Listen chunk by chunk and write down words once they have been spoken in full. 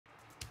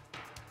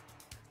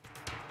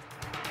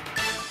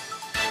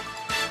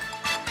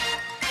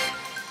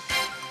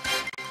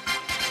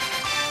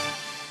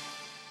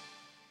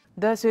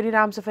De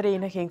Surinaamse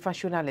Vereniging van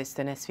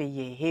Journalisten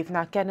SVJ heeft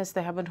na kennis te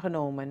hebben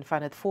genomen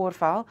van het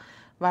voorval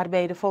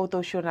waarbij de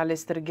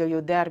fotojournalist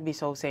gehinderd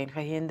zou zijn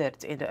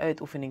gehinderd in de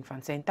uitoefening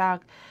van zijn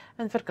taak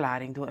een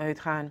verklaring doen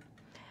uitgaan.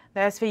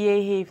 De SVJ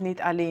heeft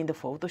niet alleen de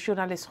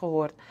fotojournalist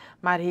gehoord,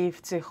 maar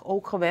heeft zich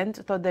ook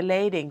gewend tot de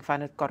leiding van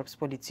het Korps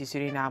Politie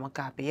Suriname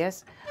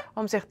KPS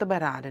om zich te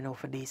beraden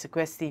over deze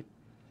kwestie.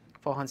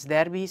 Volgens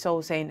Derby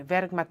zou zijn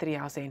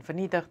werkmateriaal zijn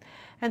vernietigd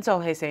en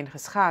zou hij zijn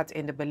geschaad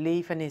in de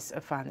belevenis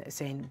van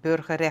zijn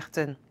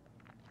burgerrechten.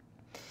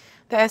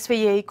 De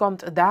SVJ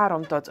komt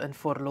daarom tot een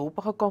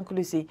voorlopige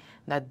conclusie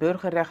dat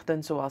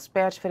burgerrechten zoals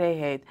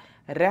persvrijheid,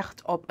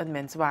 recht op een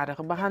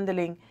menswaardige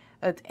behandeling,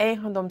 het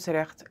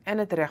eigendomsrecht en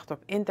het recht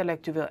op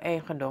intellectueel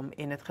eigendom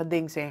in het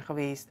geding zijn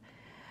geweest.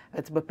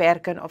 Het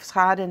beperken of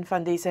schaden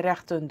van deze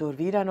rechten door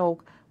wie dan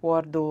ook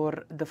wordt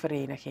door de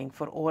vereniging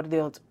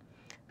veroordeeld.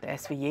 De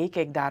SVJ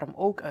kijkt daarom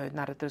ook uit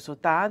naar het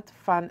resultaat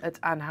van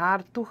het aan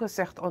haar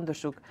toegezegd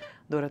onderzoek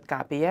door het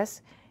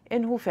KPS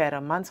in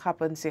hoeverre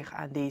manschappen zich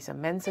aan deze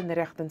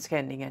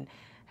mensenrechtenschendingen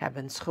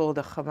hebben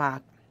schuldig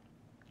gemaakt.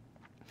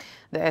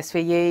 De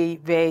SVJ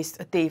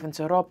wijst tevens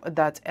erop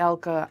dat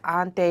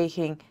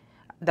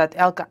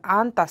elke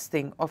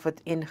aantasting of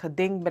het in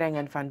geding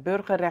brengen van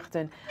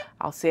burgerrechten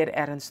als zeer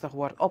ernstig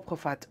wordt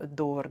opgevat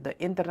door de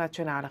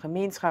internationale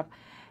gemeenschap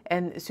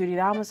en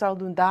Suriname zal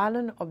doen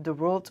dalen op de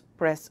World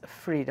Press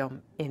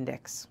Freedom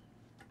Index.